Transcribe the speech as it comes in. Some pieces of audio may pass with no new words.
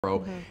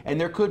And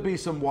there could be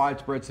some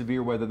widespread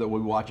severe weather that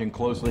we'll be watching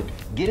closely.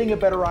 Getting a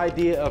better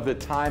idea of the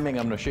timing,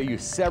 I'm going to show you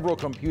several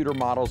computer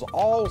models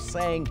all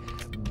saying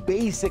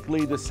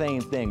basically the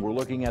same thing. We're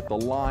looking at the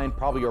line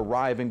probably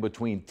arriving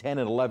between 10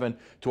 and 11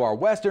 to our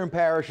western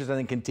parishes and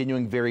then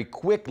continuing very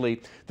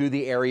quickly through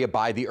the area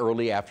by the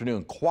early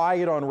afternoon.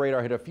 Quiet on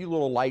radar, hit a few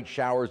little light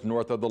showers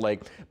north of the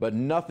lake, but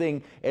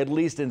nothing at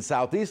least in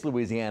southeast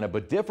Louisiana.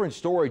 But different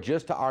story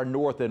just to our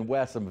north and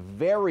west, some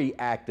very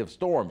active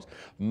storms.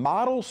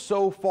 Models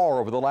so far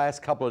over the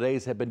last couple of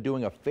days have been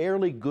doing a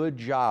fairly good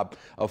job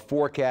of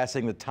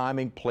forecasting the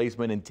timing,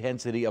 placement,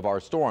 intensity of our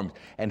storms,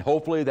 and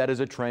hopefully that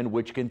is a trend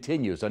which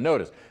continues. So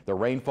notice the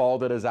rainfall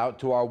that is out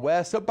to our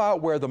west,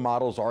 about where the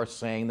models are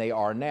saying they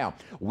are now.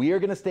 We are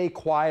going to stay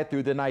quiet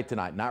through the night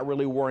tonight, not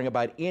really worrying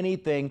about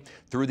anything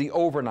through the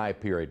overnight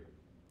period.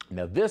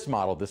 Now this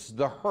model, this is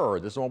the HER,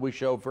 this is one we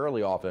show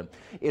fairly often,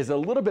 is a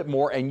little bit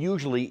more and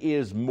usually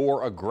is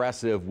more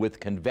aggressive with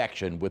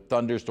convection, with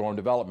thunderstorm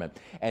development.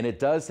 And it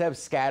does have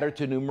scattered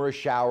to numerous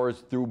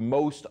showers through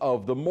most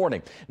of the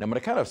morning. Now I'm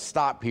going to kind of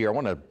stop here. I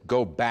want to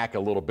go back a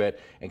little bit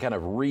and kind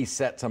of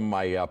reset some of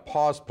my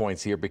pause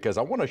points here because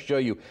I want to show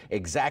you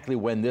exactly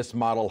when this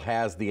model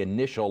has the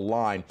initial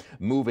line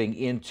moving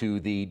into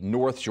the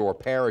North Shore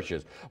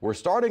parishes. We're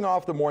starting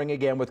off the morning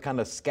again with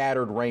kind of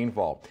scattered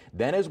rainfall.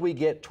 Then as we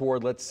get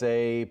toward, let's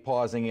say,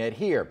 pausing it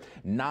here,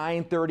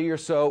 9:30 or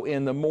so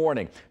in the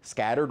morning.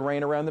 Scattered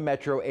rain around the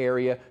metro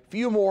area,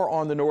 few more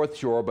on the North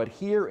Shore, but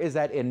here is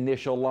that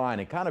initial line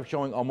and kind of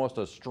showing almost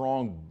a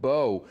strong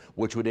bow,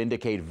 which would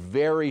indicate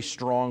very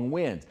strong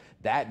winds.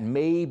 That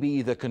may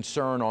be the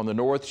concern on the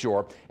North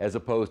Shore as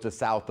opposed to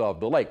south of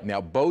the lake.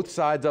 Now, both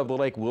sides of the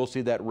lake will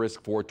see that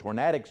risk for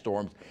tornadic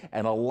storms,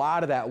 and a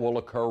lot of that will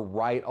occur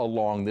right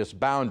along this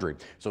boundary.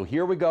 So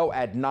here we go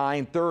at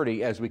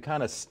 9:30 as we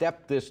kind of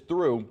step this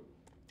through.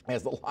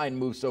 As the line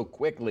moves so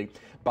quickly,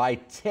 by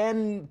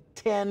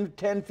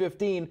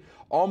 10:15,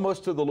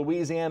 almost to the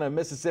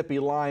Louisiana-Mississippi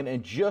line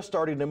and just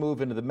starting to move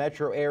into the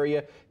metro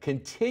area,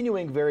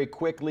 continuing very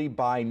quickly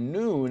by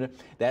noon,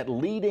 that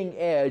leading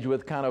edge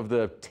with kind of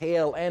the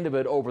tail end of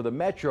it over the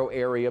metro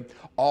area,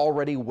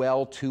 already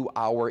well to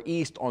our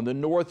east on the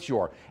North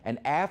Shore. And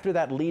after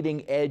that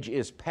leading edge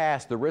is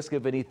passed, the risk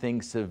of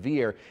anything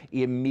severe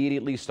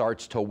immediately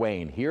starts to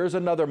wane. Here's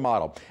another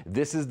model.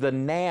 This is the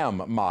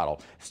NAM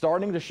model,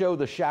 starting to show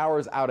the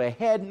showers out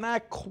ahead,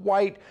 not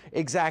quite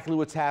exactly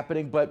what's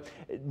happening, but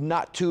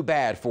not too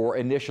bad for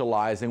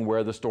initializing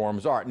where the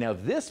storms are. Now,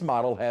 this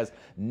model has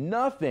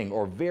nothing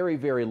or very,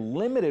 very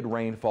limited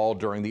rainfall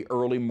during the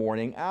early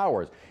morning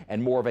hours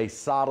and more of a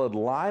solid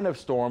line of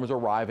storms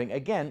arriving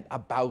again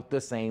about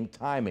the same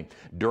timing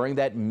during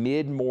that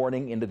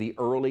mid-morning into the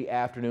early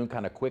afternoon,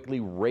 kind of quickly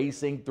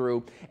racing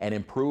through and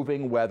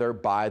improving weather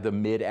by the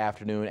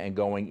mid-afternoon and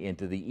going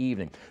into the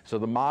evening. So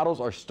the models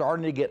are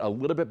starting to get a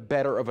little bit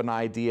better of an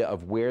idea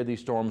of where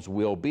these storms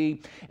will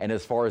be. And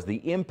as far as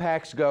the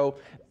impacts go,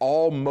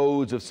 all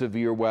modes of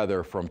severe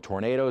weather, from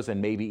tornadoes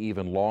and maybe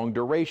even long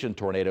duration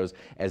tornadoes,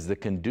 as the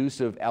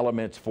conducive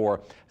elements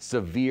for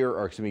severe,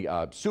 or excuse me,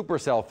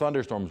 supercell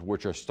thunderstorms,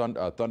 which are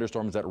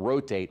thunderstorms that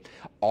rotate,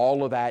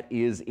 all of that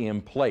is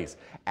in place.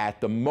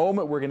 At the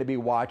moment, we're going to be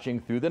watching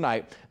through the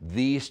night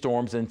these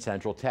storms in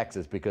central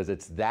Texas because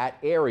it's that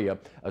area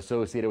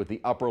associated with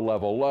the upper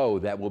level low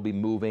that will be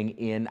moving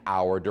in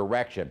our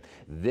direction.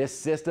 This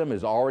system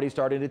is already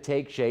starting to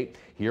take shape.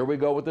 Here we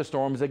go with the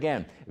storms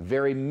again.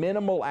 Very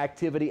minimal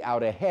activity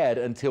out ahead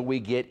until we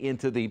get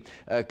into the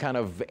kind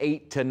of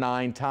 8 to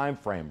 9 time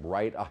frame,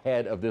 right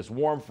ahead of this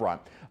warm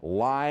front.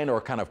 Line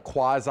or kind of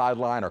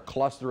quasi-line or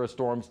cluster of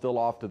storms still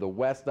off to the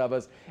west of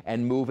us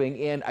and moving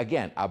in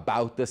again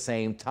about the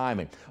same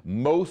timing.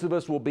 Most of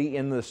us will be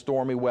in the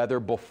stormy weather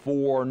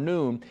before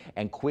noon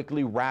and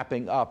quickly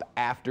wrapping up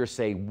after,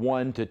 say,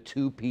 1 to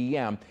 2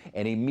 p.m.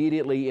 and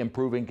immediately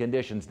improving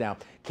conditions. Now,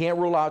 can't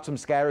rule out some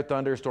scattered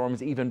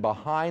thunderstorms even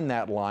behind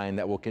that line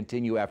that will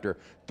continue after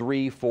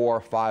 3,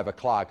 4, 5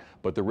 o'clock,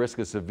 but the risk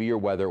of severe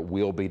weather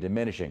will be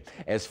diminishing.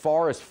 As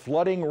far as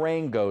flooding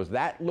rain goes,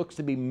 that looks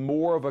to be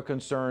more of a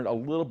concern a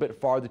little bit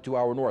farther to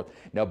our north.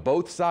 Now,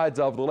 both sides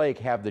of the lake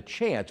have the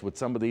chance with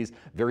some of these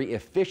very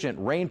efficient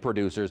rain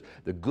producers.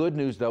 The good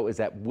news, though, is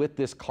that with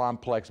this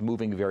complex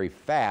moving very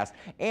fast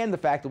and the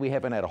fact that we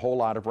haven't had a whole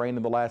lot of rain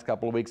in the last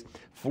couple of weeks,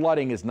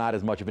 flooding is not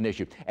as much of an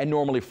issue. And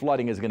normally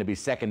flooding is going to be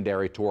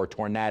secondary to a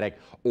tornadic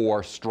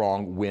or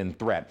strong wind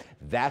threat.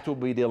 That's what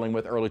we'll be dealing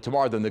with early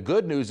tomorrow. Then the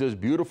good news is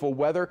beautiful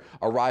weather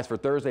arrives for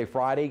Thursday,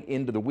 Friday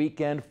into the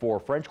weekend for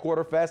French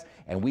Quarter Fest,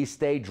 and we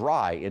stay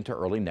dry into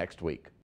early next week.